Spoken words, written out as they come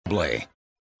Blais.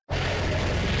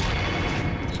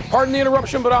 Pardon the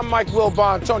interruption, but I'm Mike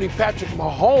Wilbon. Tony Patrick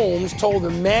Mahomes told the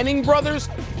Manning brothers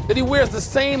that he wears the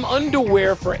same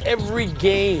underwear for every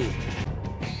game.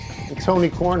 Tony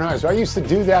Kornheiser. I used to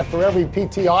do that for every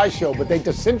PTI show, but they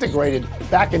disintegrated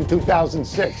back in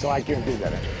 2006, so I can't do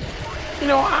that anymore. You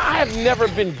know, I have never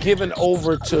been given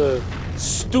over to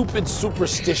stupid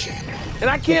superstition. And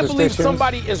I can't believe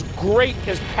somebody as great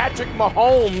as Patrick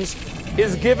Mahomes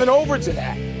is given over to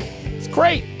that. It's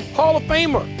great. Hall of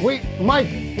Famer. Wait,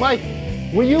 Mike,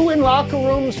 were you in locker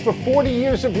rooms for 40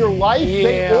 years of your life? Yeah,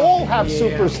 they all have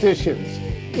superstitions.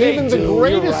 Even the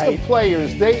greatest of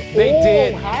players,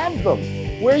 they all have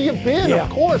them. Where you been? Yeah. Of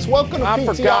course. Welcome to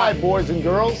PTI, forgot. boys and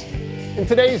girls. In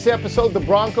today's episode, the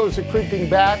Broncos are creeping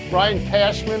back. Brian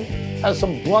Cashman has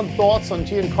some blunt thoughts on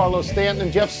Giancarlo Stanton,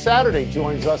 and Jeff Saturday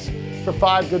joins us for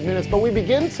 5 good minutes. But we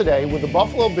begin today with the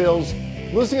Buffalo Bills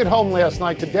losing at home last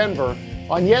night to Denver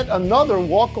on yet another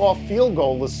walk-off field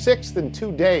goal, the 6th in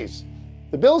 2 days.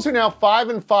 The Bills are now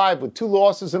 5-5 with 2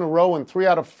 losses in a row and 3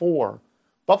 out of 4.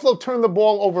 Buffalo turned the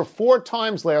ball over 4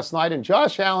 times last night, and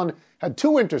Josh Allen had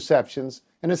 2 interceptions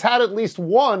and has had at least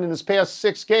 1 in his past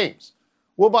 6 games.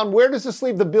 Wilbon, where does this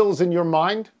leave the Bills in your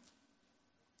mind?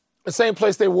 The same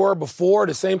place they were before,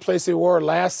 the same place they were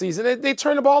last season. They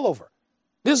turn the ball over.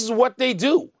 This is what they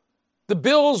do. The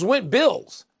Bills went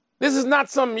Bills. This is not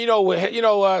some,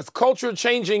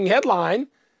 culture-changing headline.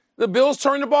 The Bills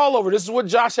turn the ball over. This is what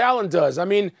Josh Allen does. I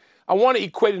mean, I want to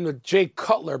equate him to Jay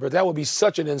Cutler, but that would be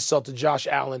such an insult to Josh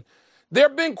Allen. There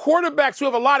have been quarterbacks who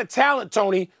have a lot of talent,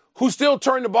 Tony, who still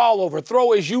turn the ball over,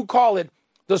 throw, as you call it,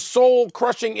 the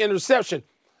soul-crushing interception.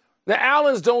 The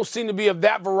Allens don't seem to be of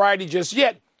that variety just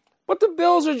yet, but the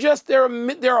Bills are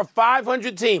they're a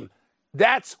 500 team.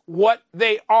 That's what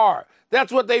they are.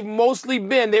 That's what they've mostly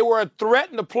been. They were a threat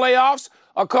in the playoffs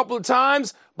a couple of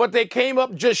times, but they came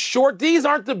up just short. These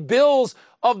aren't the Bills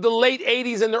of the late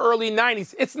 80s and the early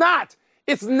 90s. It's not.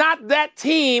 It's not that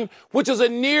team, which is a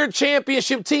near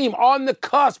championship team on the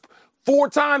cusp, 4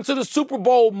 times to the Super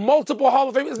Bowl, multiple Hall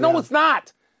of Famers. No, it's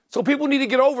not. So people need to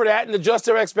get over that and adjust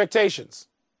their expectations.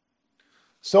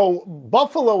 So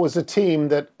Buffalo is a team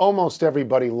that almost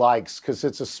everybody likes because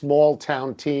it's a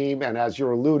small-town team, and as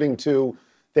you're alluding to,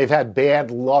 they've had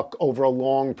bad luck over a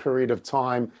long period of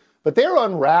time. But they're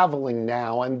unraveling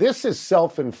now, and this is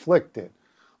self-inflicted.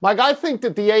 Mike, I think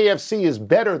that the AFC is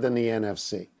better than the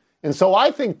NFC. And so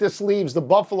I think this leaves the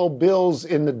Buffalo Bills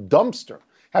in the dumpster.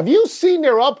 Have you seen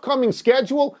their upcoming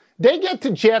schedule? They get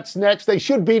to Jets next. They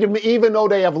should beat them even though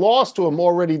they have lost to them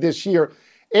already this year.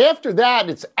 After that,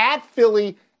 it's at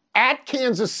Philly, at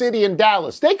Kansas City, and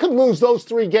Dallas. They could lose those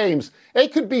 3 games. They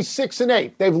could be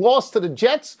 6-8. They've lost to the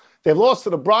Jets. They've lost to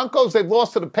the Broncos. They've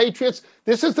lost to the Patriots.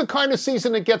 This is the kind of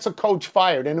season that gets a coach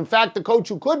fired. And in fact, the coach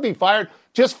who could be fired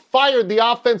just fired the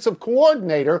offensive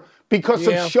coordinator because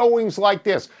of showings like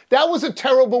this. That was a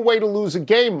terrible way to lose a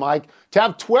game, Mike. To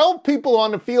have 12 people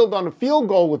on the field on a field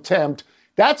goal attempt,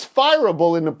 that's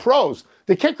fireable in the pros.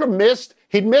 The kicker missed.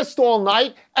 He'd missed all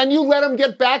night, and you let him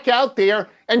get back out there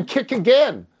and kick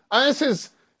again. And this is,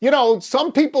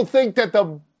 some people think that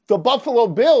the Buffalo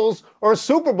Bills are a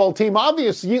Super Bowl team.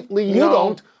 Obviously, you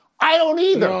don't. I don't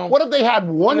either. No. What have they had?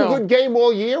 One good game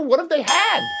all year? What have they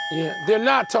had? Yeah, they're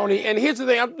not, Tony. And here's the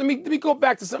thing. Let me go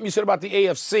back to something you said about the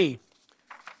AFC.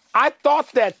 I thought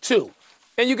that too.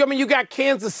 And you got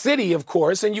Kansas City, of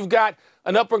course, and you've got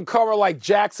an up-and-comer like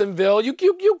Jacksonville.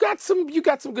 You got some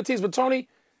good teams, but Tony,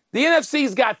 the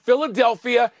NFC's got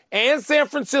Philadelphia and San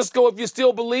Francisco, if you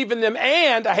still believe in them,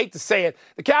 and I hate to say it,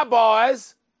 the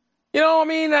Cowboys.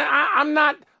 I'm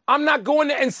not going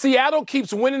to, and Seattle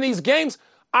keeps winning these games.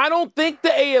 I don't think the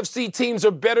AFC teams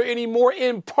are better anymore,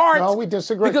 in part. No, we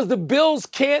disagree. Because the Bills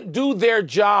can't do their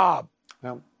job.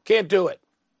 No. Can't do it.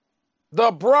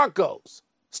 The Broncos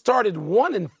started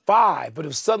 1-5, but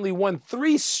have suddenly won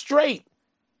 3 straight.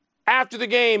 After the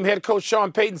game, head coach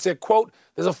Sean Payton said, quote,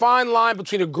 "There's a fine line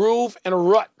between a groove and a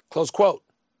rut," close quote.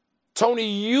 Tony,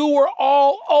 you were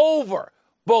all over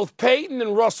both Payton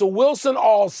and Russell Wilson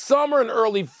all summer and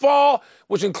early fall,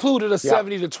 which included a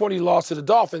 70-20 loss to the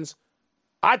Dolphins.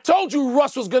 I told you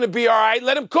Russ was going to be all right.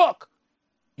 Let him cook.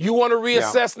 You want to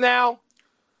reassess now?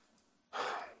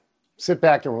 Sit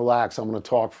back and relax. I'm going to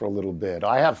talk for a little bit.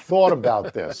 I have thought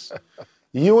about this.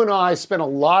 You and I spent a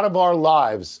lot of our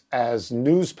lives as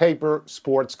newspaper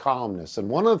sports columnists. And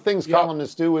one of the things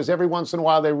columnists do is every once in a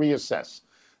while they reassess.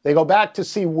 They go back to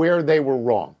see where they were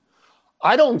wrong.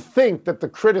 I don't think that the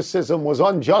criticism was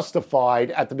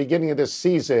unjustified at the beginning of this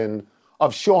season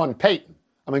of Sean Payton.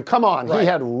 I mean, come on. Right. He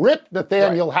had ripped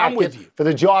Nathaniel Hackett for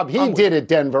the job he did at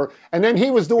Denver, and then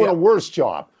he was doing a worse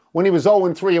job. when he was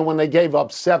 0-3 and when they gave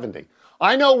up 70.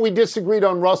 I know we disagreed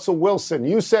on Russell Wilson.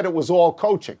 You said it was all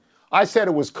coaching. I said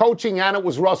it was coaching and it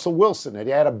was Russell Wilson. And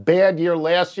he had a bad year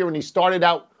last year and he started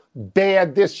out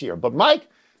bad this year. But, Mike,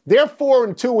 they're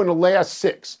 4-2 in the last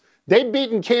 6. They've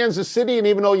beaten Kansas City, and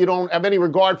even though you don't have any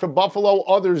regard for Buffalo,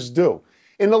 others do.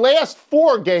 In the last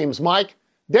 4 games, Mike,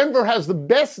 Denver has the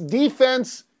best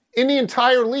defense in the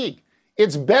entire league.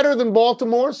 It's better than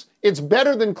Baltimore's. It's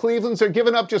better than Cleveland's. They're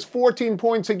giving up just 14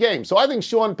 points a game. So I think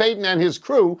Sean Payton and his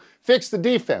crew fixed the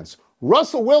defense.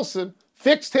 Russell Wilson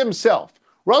fixed himself.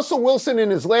 Russell Wilson in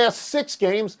his last 6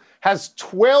 games has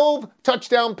 12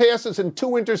 touchdown passes and 2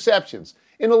 interceptions.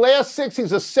 In the last 6,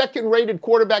 he's a second-rated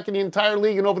quarterback in the entire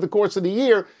league, and over the course of the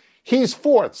year, he's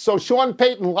 4th. So Sean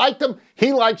Payton liked him.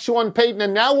 He liked Sean Payton.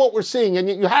 And now what we're seeing, and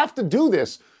you have to do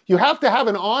this, you have to have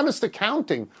an honest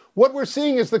accounting. What we're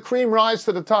seeing is the cream rise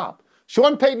to the top.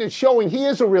 Sean Payton is showing he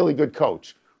is a really good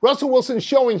coach. Russell Wilson is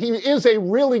showing he is a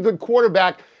really good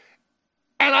quarterback.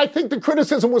 And I think the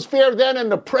criticism was fair then,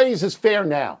 and the praise is fair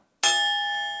now.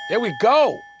 There we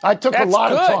go. I took a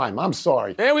lot of time. I'm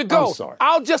sorry. There we go. I'm sorry.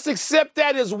 I'll just accept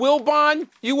that as Wilbon.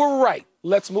 You were right.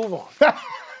 Let's move on.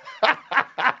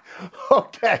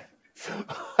 Okay.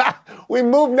 We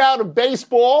move now to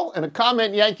baseball and a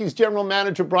comment Yankees general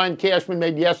manager Brian Cashman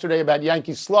made yesterday about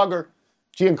Yankees slugger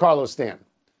Giancarlo Stanton.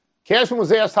 Cashman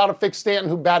was asked how to fix Stanton,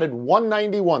 who batted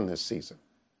 .191 this season.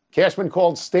 Cashman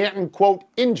called Stanton, quote,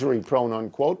 injury-prone,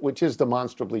 unquote, which is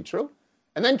demonstrably true.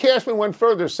 And then Cashman went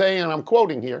further, saying, and I'm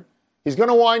quoting here, he's going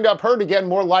to wind up hurt again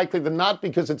more likely than not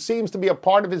because it seems to be a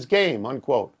part of his game,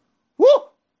 unquote. Woo!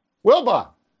 Wilbon,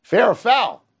 fair or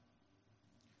foul?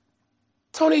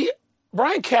 Tony,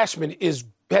 Brian Cashman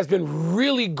has been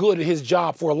really good at his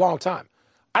job for a long time.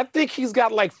 I think he's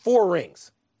got like 4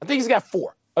 rings. I think he's got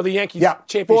 4 of the Yankees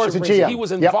championship rings. He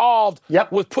was involved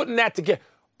with putting that together.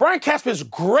 Brian Cashman is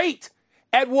great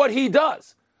at what he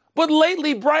does. But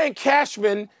lately, Brian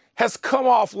Cashman has come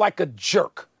off like a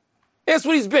jerk. That's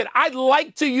what he's been. I'd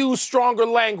like to use stronger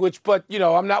language, but,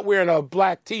 I'm not wearing a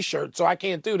black T-shirt, so I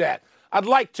can't do that. I'd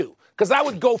like to, because I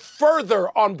would go further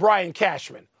on Brian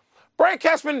Cashman. Brian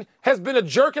Cashman has been a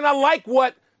jerk, and I like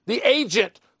what the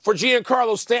agent for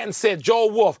Giancarlo Stanton said,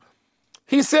 Joel Wolf.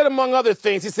 He said, among other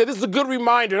things, he said, this is a good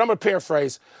reminder, and I'm going to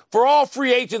paraphrase, for all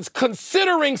free agents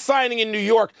considering signing in New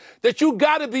York, that you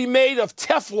got to be made of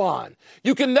Teflon.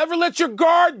 You can never let your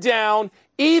guard down,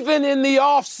 even in the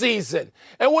offseason.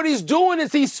 And what he's doing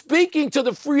is he's speaking to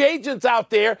the free agents out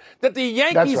there that the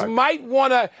Yankees might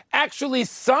want to actually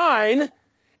sign.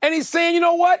 And he's saying, you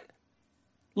know what?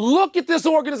 Look at this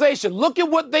organization. Look at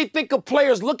what they think of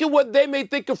players. Look at what they may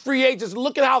think of free agents.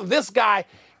 Look at how this guy,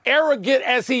 arrogant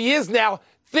as he is now,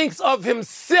 thinks of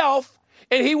himself,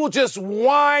 and he will just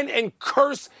whine and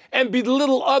curse and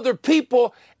belittle other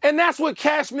people. And that's what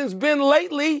Cashman's been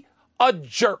lately, a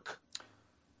jerk.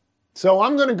 So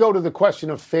I'm going to go to the question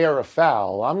of fair or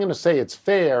foul. I'm going to say it's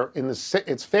fair in the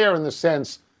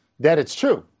sense that it's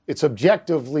true. It's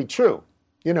objectively true,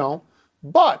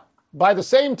 But by the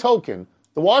same token,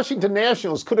 the Washington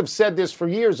Nationals could have said this for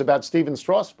years about Steven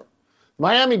Strasburg.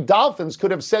 Miami Dolphins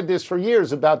could have said this for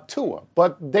years about Tua,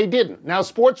 but they didn't. Now,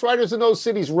 sports writers in those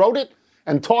cities wrote it,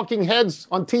 and talking heads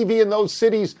on TV in those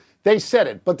cities, they said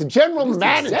it. But the general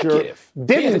manager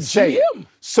didn't say it.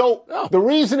 So the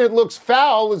reason it looks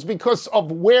foul is because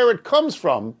of where it comes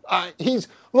from.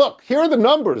 Look, here are the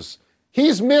numbers.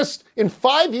 He's missed, in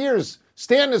 5 years,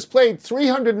 Stanton has played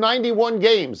 391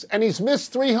 games, and he's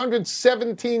missed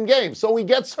 317 games, so he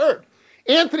gets hurt.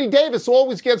 Anthony Davis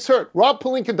always gets hurt. Rob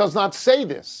Pelinka does not say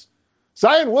this.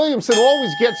 Zion Williamson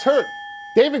always gets hurt.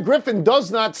 David Griffin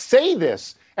does not say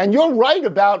this. And you're right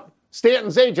about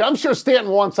Stanton's age. I'm sure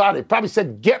Stanton wants out. He probably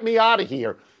said, get me out of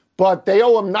here. But they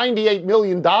owe him $98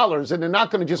 million, and they're not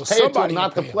going to just pay it to him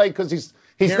not to play because he's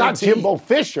not Jimbo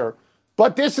Fisher.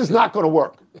 But this is not going to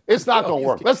work. It's not going to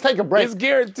work. Let's take a break. It's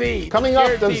guaranteed. Coming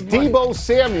up, does Deebo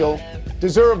Samuel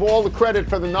deserve all the credit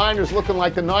for the Niners looking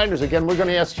like the Niners again? We're going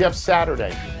to ask Jeff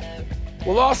Saturday.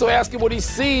 We'll also ask him what he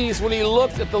sees when he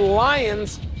looks at the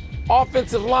Lions'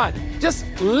 offensive line. Just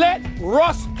let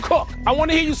Russ cook. I want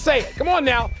to hear you say it. Come on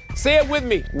now. Say it with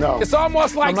me. No. It's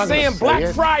almost like saying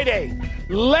Black Friday.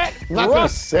 Let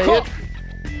Russ cook.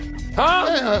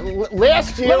 Huh?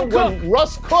 Last year when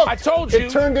Russ cooked, I told you, it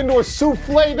turned into a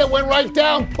souffle that went right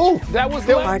down. Poof. That was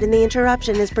Pardon the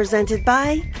interruption is presented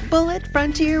by Bullet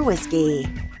Frontier Whiskey.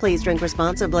 Please drink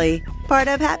responsibly. Part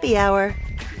of Happy Hour.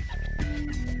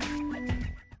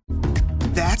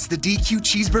 That's the DQ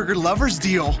Cheeseburger Lovers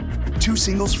Deal. 2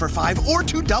 singles for $5 or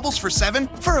 2 doubles for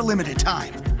 $7 for a limited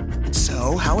time.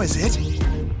 So, how is it?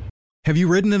 Have you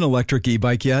ridden an electric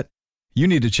e-bike yet? You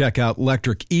need to check out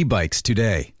Lectric e-bikes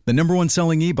today, the #1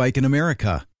 selling e-bike in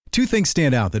America. Two things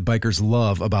stand out that bikers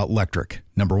love about Lectric.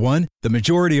 Number one, the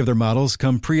majority of their models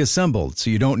come pre-assembled, so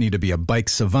you don't need to be a bike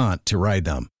savant to ride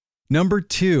them. Number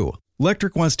two,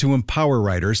 Lectric wants to empower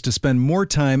riders to spend more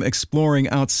time exploring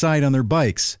outside on their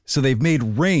bikes, so they've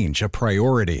made range a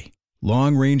priority.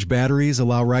 Long-range batteries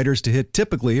allow riders to hit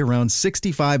typically around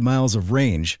 65 miles of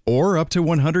range, or up to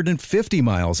 150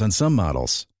 miles on some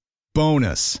models.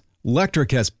 Bonus,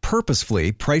 Lectric has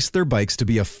purposefully priced their bikes to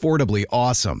be affordably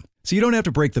awesome, so you don't have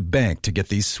to break the bank to get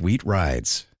these sweet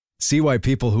rides. See why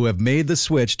people who have made the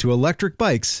switch to electric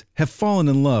bikes have fallen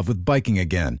in love with biking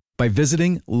again by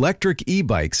visiting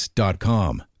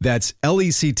lectricebikes.com. That's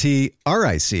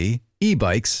LECTRIC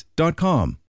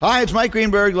ebikes.com. Hi, it's Mike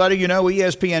Greenberg letting you know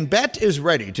ESPN Bet is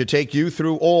ready to take you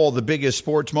through all the biggest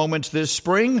sports moments this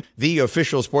spring. The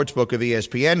official sportsbook of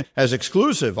ESPN has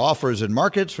exclusive offers and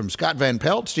markets from Scott Van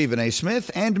Pelt, Stephen A. Smith,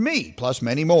 and me, plus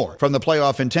many more. From the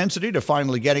playoff intensity to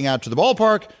finally getting out to the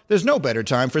ballpark, there's no better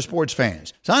time for sports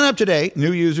fans. Sign up today.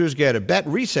 New users get a bet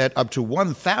reset up to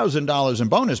 $1,000 in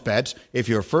bonus bets if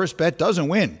your first bet doesn't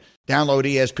win. Download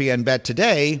ESPN Bet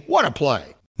today. What a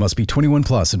play. Must be 21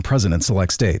 plus and present in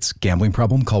select states. Gambling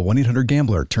problem? Call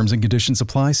 1-800-GAMBLER. Terms and conditions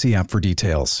apply. See app for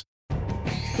details.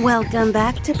 Welcome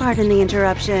back to Pardon the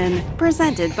Interruption,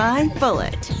 presented by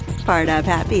Bullet, part of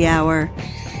Happy Hour.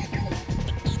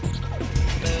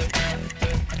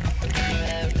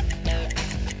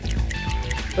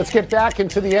 Let's get back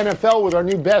into the NFL with our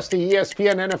new bestie,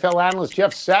 ESPN NFL analyst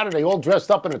Jeff Saturday, all dressed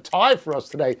up in a tie for us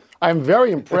today. I'm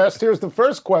very impressed. Here's the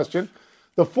first question.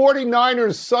 The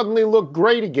 49ers suddenly look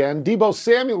great again. Deebo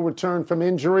Samuel returned from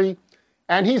injury,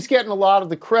 and he's getting a lot of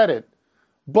the credit.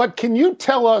 But can you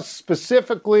tell us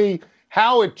specifically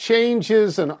how it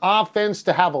changes an offense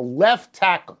to have a left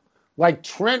tackle like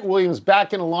Trent Williams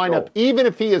back in the lineup, even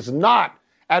if he is not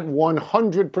at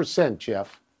 100%,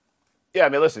 Jeff? Yeah, I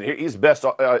mean, listen, he's the best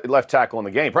left tackle in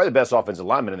the game, probably the best offensive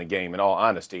lineman in the game, in all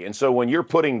honesty. And so when you're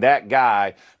putting that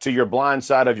guy to your blind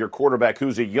side of your quarterback,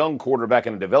 who's a young quarterback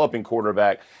and a developing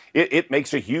quarterback, it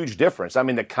makes a huge difference. I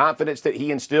mean, the confidence that he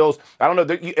instills. I don't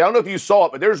know if you saw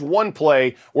it, but there's one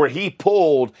play where he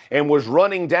pulled and was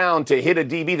running down to hit a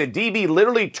DB. The DB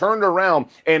literally turned around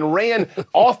and ran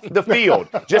off the field,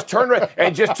 just turned around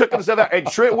and just took himself out. And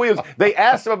Trent Williams, they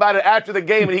asked him about it after the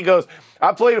game, and he goes,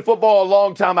 "I played football a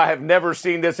long time. I have never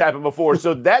seen this happen before."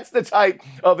 So that's the type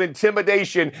of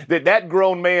intimidation that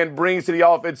grown man brings to the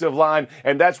offensive line,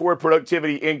 and that's where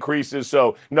productivity increases.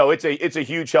 So, no, it's a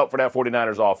huge help for that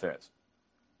 49ers offense.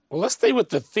 Well, let's stay with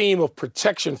the theme of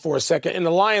protection for a second. And the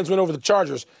Lions went over the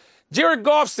Chargers. Jared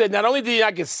Goff said not only did he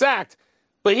not get sacked,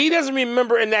 but he doesn't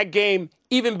remember in that game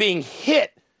even being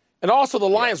hit. And also the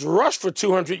Lions rushed for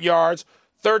 200 yards,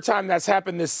 third time that's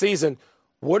happened this season.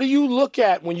 What do you look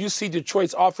at when you see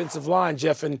Detroit's offensive line,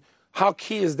 Jeff, and how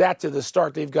key is that to the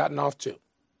start they've gotten off to?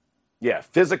 Yeah,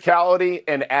 physicality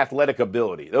and athletic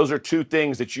ability. Those are two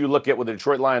things that you look at with the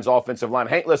Detroit Lions offensive line.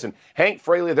 Hank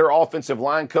Fraley, their offensive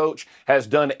line coach, has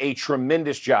done a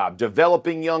tremendous job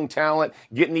developing young talent,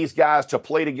 getting these guys to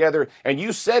play together. And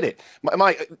you said it,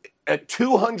 a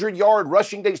 200-yard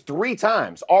rushing days 3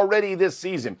 times already this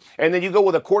season. And then you go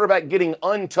with a quarterback getting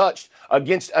untouched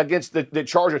against the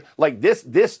Chargers. Like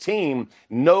this team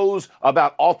knows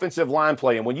about offensive line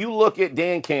play. And when you look at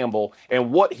Dan Campbell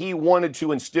and what he wanted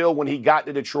to instill when he got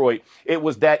to Detroit, it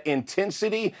was that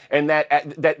intensity and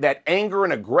that anger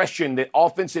and aggression that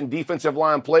offense and defensive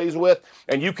line plays with.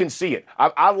 And you can see it.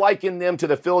 I liken them to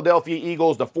the Philadelphia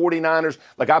Eagles, the 49ers.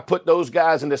 Like I put those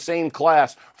guys in the same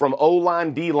class from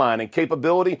O-line, D-line, and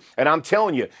capability. And I'm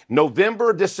telling you,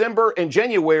 November, December, and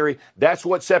January, that's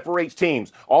what separates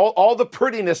teams. All the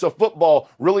prettiness of football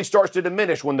really starts to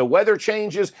diminish when the weather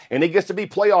changes and it gets to be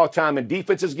playoff time and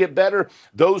defenses get better.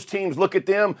 Those teams look at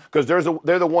them because they're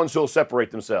the ones who will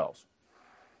separate themselves.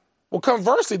 Well,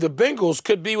 conversely, the Bengals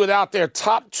could be without their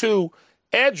top 2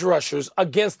 edge rushers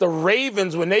against the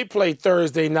Ravens when they play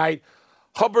Thursday night,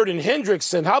 Hubbard and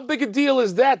Hendrickson. How big a deal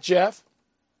is that, Jeff?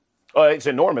 It's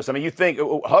enormous. I mean, you think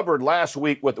Hubbard last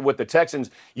week with the Texans,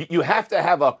 you have to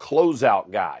have a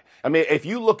closeout guy. I mean, if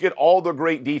you look at all the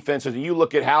great defenses and you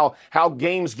look at how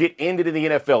games get ended in the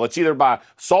NFL, it's either by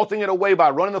salting it away by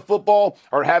running the football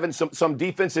or having some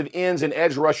defensive ends and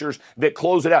edge rushers that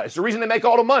close it out. It's the reason they make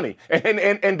all the money,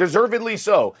 and deservedly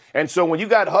so. And so when you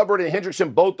got Hubbard and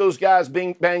Hendrickson, both those guys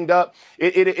being banged up,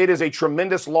 it is a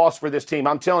tremendous loss for this team.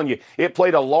 I'm telling you, it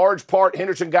played a large part.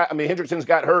 Hendrickson's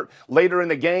got hurt later in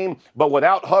the game, but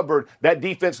without Hubbard, that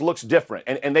defense looks different,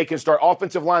 and they can start.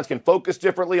 Offensive lines can focus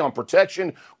differently on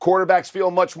protection. Quarterbacks feel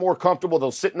much more comfortable.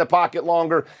 They'll sit in the pocket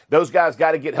longer. Those guys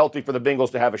got to get healthy for the Bengals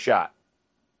to have a shot.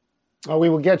 We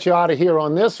will get you out of here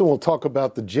on this, and we'll talk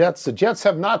about the Jets. The Jets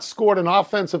have not scored an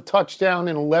offensive touchdown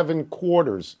in 11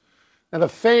 quarters. And the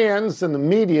fans and the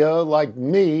media, like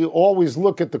me, always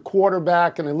look at the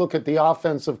quarterback and they look at the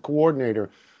offensive coordinator.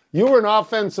 You were an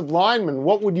offensive lineman.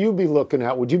 What would you be looking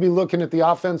at? Would you be looking at the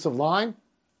offensive line?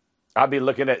 I'd be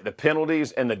looking at the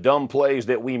penalties and the dumb plays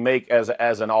that we make as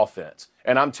an offense.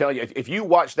 And I'm telling you, if you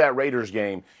watch that Raiders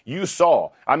game, you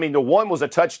saw. I mean, the one was a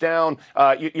touchdown,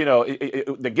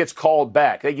 that gets called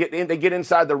back. They get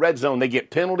inside the red zone. They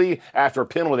get penalty after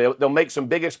penalty. They'll make some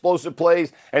big explosive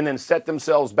plays and then set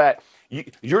themselves back.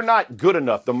 You're not good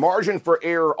enough. The margin for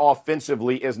error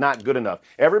offensively is not good enough.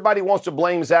 Everybody wants to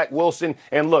blame Zach Wilson.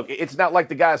 And look, it's not like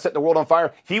the guy set the world on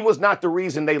fire. He was not the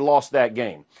reason they lost that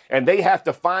game. And they have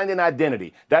to find an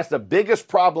identity. That's the biggest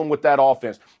problem with that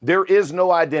offense. There is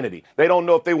no identity. They don't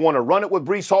know if they want to run it with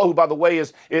Breece Hall, who, by the way,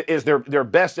 is their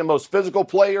best and most physical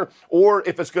player, or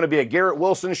if it's going to be a Garrett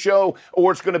Wilson show,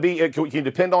 or it's going to be, it can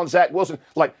depend on Zach Wilson.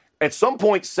 Like, at some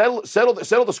point, settle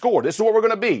the score. This is what we're going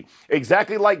to be.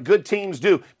 Exactly like good teams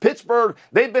do. Pittsburgh,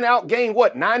 they've been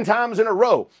outgained, 9 times in a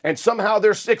row, and somehow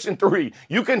they're 6-3.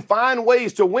 You can find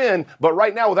ways to win, but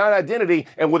right now, without identity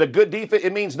and with a good defense,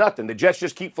 it means nothing. The Jets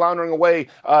just keep floundering away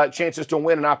chances to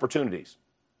win and opportunities.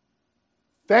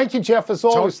 Thank you, Jeff, as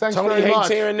always. Thanks Tony very much. hates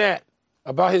hearing that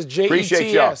about his JETS.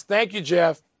 Appreciate y'all. Thank you,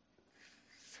 Jeff.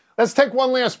 Let's take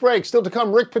one last break. Still to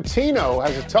come, Rick Pitino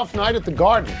has a tough night at the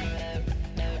Garden.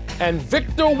 And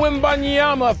Victor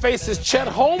Wembanyama faces Chet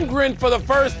Holmgren for the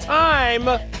first time.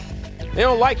 They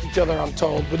don't like each other, I'm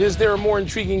told, but is there a more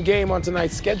intriguing game on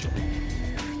tonight's schedule?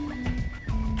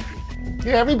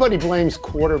 Yeah, everybody blames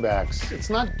quarterbacks.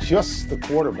 It's not just the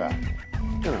quarterback,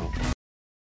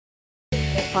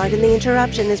 Pardon the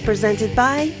Interruption is presented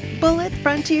by Bullet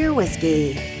Frontier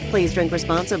Whiskey. Please drink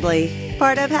responsibly.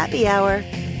 Part of Happy Hour.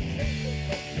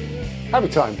 Happy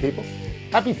time, people.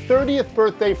 Happy 30th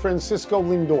birthday, Francisco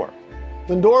Lindor.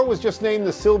 Lindor was just named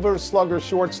the Silver Slugger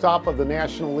shortstop of the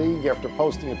National League after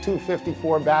posting a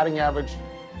 .254 batting average,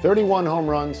 31 home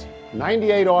runs,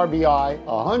 98 RBI,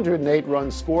 108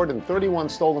 runs scored, and 31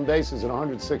 stolen bases in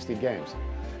 160 games.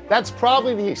 That's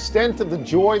probably the extent of the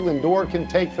joy Lindor can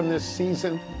take from this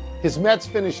season. His Mets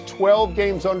finished 12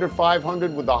 games under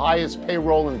 500 with the highest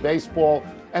payroll in baseball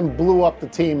and blew up the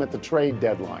team at the trade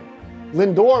deadline.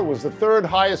 Lindor was the third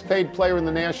highest paid player in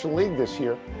the National League this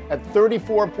year at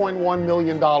 $34.1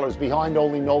 million, behind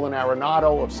only Nolan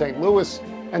Arenado of St. Louis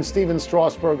and Steven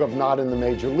Strasburg of not in the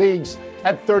major leagues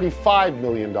at $35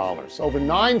 million. Over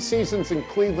 9 seasons in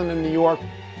Cleveland and New York,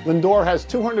 Lindor has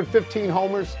 215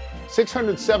 homers,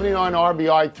 679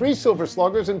 RBI, 3 Silver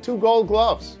Sluggers, and 2 Gold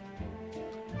Gloves.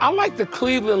 I like the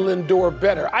Cleveland Lindor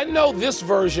better. I know this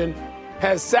version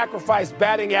has sacrificed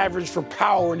batting average for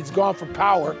power, and he's gone for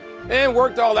power. And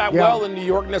worked all that well in New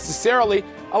York necessarily.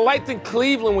 I liked in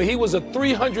Cleveland when he was a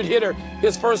 300 hitter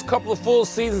his first couple of full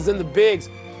seasons in the bigs.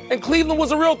 And Cleveland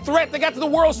was a real threat. They got to the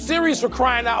World Series for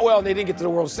crying out. Well, they didn't get to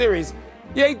the World Series.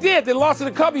 Yeah, he did. They lost to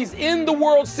the Cubbies in the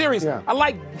World Series. Yeah. I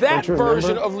like that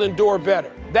version of Lindor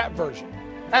better. That version.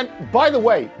 And by the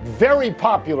way, very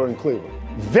popular in Cleveland.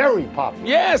 Very popular.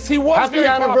 Yes, he was happy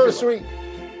anniversary.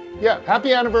 Popular. Yeah,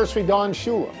 happy anniversary, Don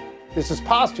Shula. This is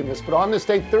posthumous, but on this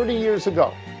day 30 years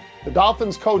ago, the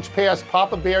Dolphins coach passed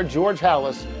Papa Bear George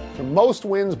Halas for most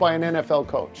wins by an NFL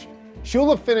coach.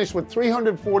 Shula finished with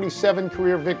 347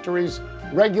 career victories,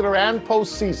 regular and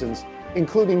postseasons,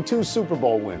 including 2 Super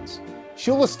Bowl wins.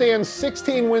 Shula stands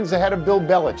 16 wins ahead of Bill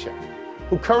Belichick,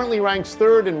 who currently ranks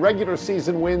 3rd in regular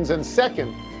season wins and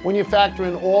 2nd when you factor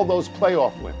in all those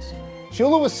playoff wins.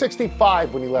 Shula was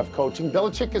 65 when he left coaching.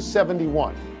 Belichick is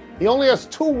 71. He only has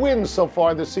 2 wins so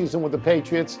far this season with the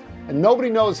Patriots, and nobody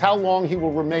knows how long he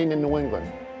will remain in New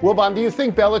England. Wilbon, do you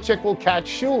think Belichick will catch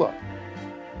Shula?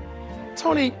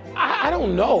 Tony, I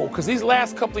don't know, because these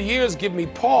last couple of years give me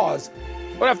pause.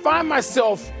 But I find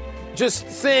myself just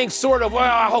saying sort of, well,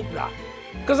 I hope not.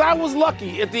 Because I was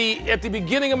lucky. At the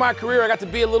beginning of my career, I got to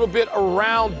be a little bit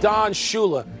around Don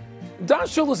Shula. Don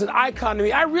Shula's an icon to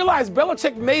me. I realize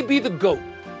Belichick may be the GOAT.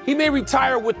 He may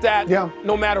retire with that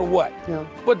no matter what. Yeah.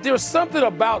 But there's something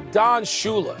about Don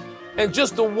Shula and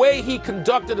just the way he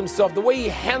conducted himself, the way he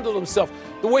handled himself,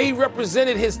 the way he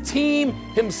represented his team,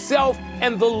 himself,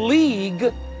 and the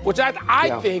league, which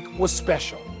I think was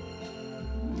special.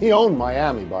 He owned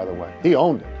Miami, by the way. He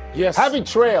owned it. Yes. Heavy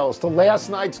trails to last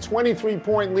night's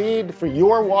 23-point lead for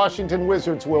your Washington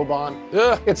Wizards, Wilbon.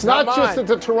 It's not just that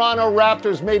the Toronto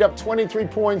Raptors made up 23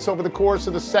 points over the course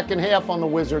of the second half on the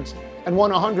Wizards and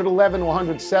won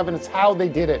 111-107. It's how they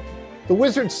did it. The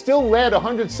Wizards still led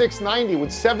 106-90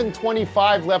 with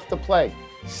 7:25 left to play.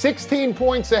 16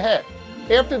 points ahead.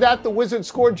 After that, the Wizards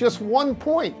scored just 1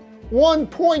 point. 1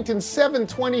 point in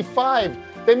 7:25.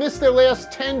 They missed their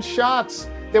last 10 shots.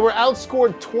 They were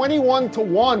outscored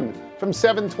 21-1 from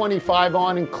 7:25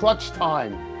 on in clutch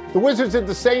time. The Wizards did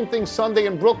the same thing Sunday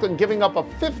in Brooklyn, giving up a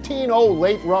 15-0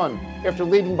 late run after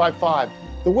leading by 5.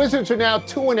 The Wizards are now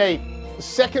 2-8, the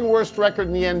second worst record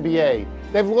in the NBA.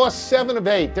 They've lost 7 of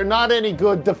 8. They're not any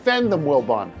good. Defend them,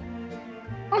 Wilbon.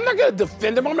 I'm not going to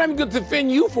defend them. I'm not even going to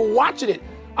defend you for watching it.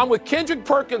 I'm with Kendrick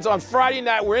Perkins on Friday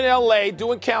night. We're in L.A.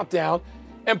 doing Countdown.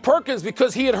 And Perkins,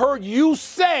 because he had heard you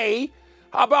say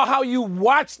about how you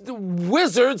watch the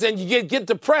Wizards and you get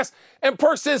depressed, and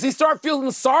Perk says he started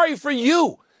feeling sorry for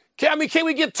you. Can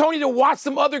we get Tony to watch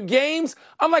some other games?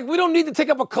 I'm like, we don't need to take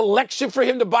up a collection for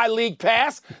him to buy League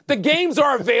Pass. The games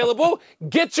are available.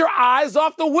 Get your eyes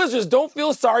off the Wizards. Don't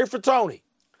feel sorry for Tony.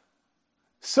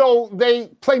 So they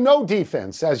play no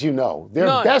defense, as you know. Their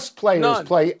best players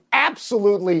play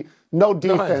absolutely no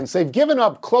defense. They've given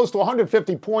up close to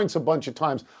 150 points a bunch of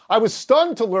times. I was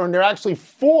stunned to learn they're actually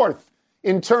 4th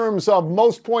in terms of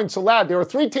most points allowed. There are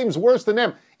 3 teams worse than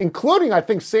them, including, I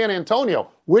think, San Antonio,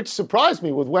 which surprised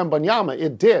me with Wembanyama.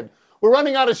 It did. We're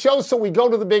running out of shows, so we go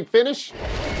to the big finish.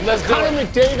 Let's go. Connor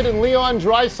McDavid and Leon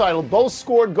Draisaitl both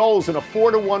scored goals in a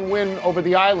 4-1 win over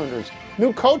the Islanders.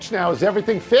 New coach now. Is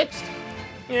everything fixed?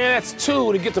 Yeah, that's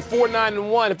 2 to get to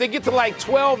 4-9-1. If they get to like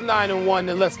 12-9-1,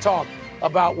 then let's talk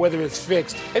about whether it's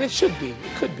fixed. And it should be.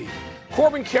 It could be.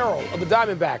 Corbin Carroll of the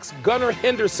Diamondbacks, Gunnar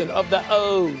Henderson of the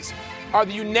O's are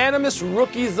the unanimous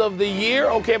rookies of the year.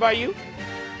 Okay by you?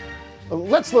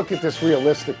 Let's look at this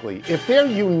realistically. If they're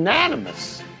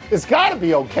unanimous, it's got to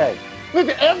be okay. Look,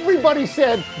 everybody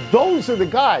said those are the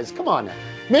guys. Come on now.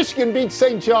 Michigan beat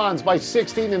St. John's by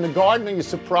 16 in the Garden. Are you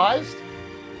surprised?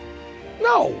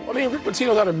 No. I mean, Rick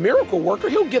Pitino's not a miracle worker.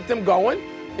 He'll get them going.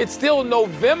 It's still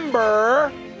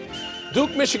November.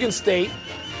 Duke, Michigan State,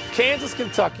 Kansas,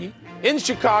 Kentucky, in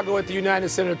Chicago at the United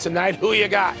Center tonight. Who you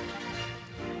got?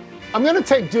 I'm going to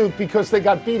take Duke because they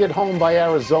got beat at home by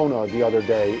Arizona the other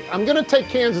day. I'm going to take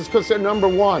Kansas because they're number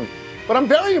 1. But I'm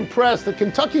very impressed that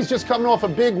Kentucky's just coming off a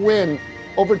big win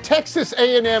over Texas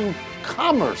A&M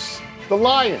Commerce, the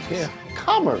Lions. Yeah.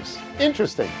 Commerce.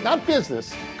 Interesting. Not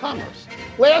business. Commerce.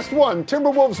 Last one,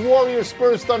 Timberwolves, Warriors,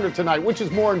 Spurs, Thunder tonight. Which is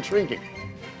more intriguing?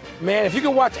 Man, if you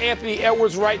can watch Anthony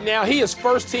Edwards right now, he is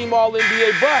first-team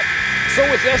All-NBA, but so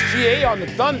is SGA on the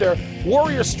Thunder.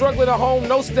 Warriors struggling at home,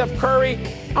 no Steph Curry.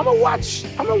 I'm gonna watch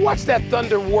that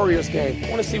Thunder Warriors game. I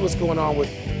want to see what's going on with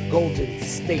Golden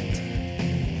State.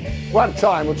 What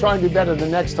time? We'll try and do better the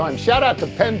next time. Shout out to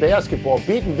Penn basketball,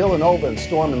 beating Villanova and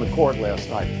storming the court last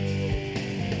night.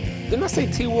 Didn't I say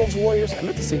T-Wolves Warriors? I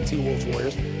meant to say T-Wolves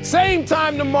Warriors. Same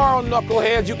time tomorrow,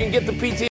 knuckleheads. You can get the PT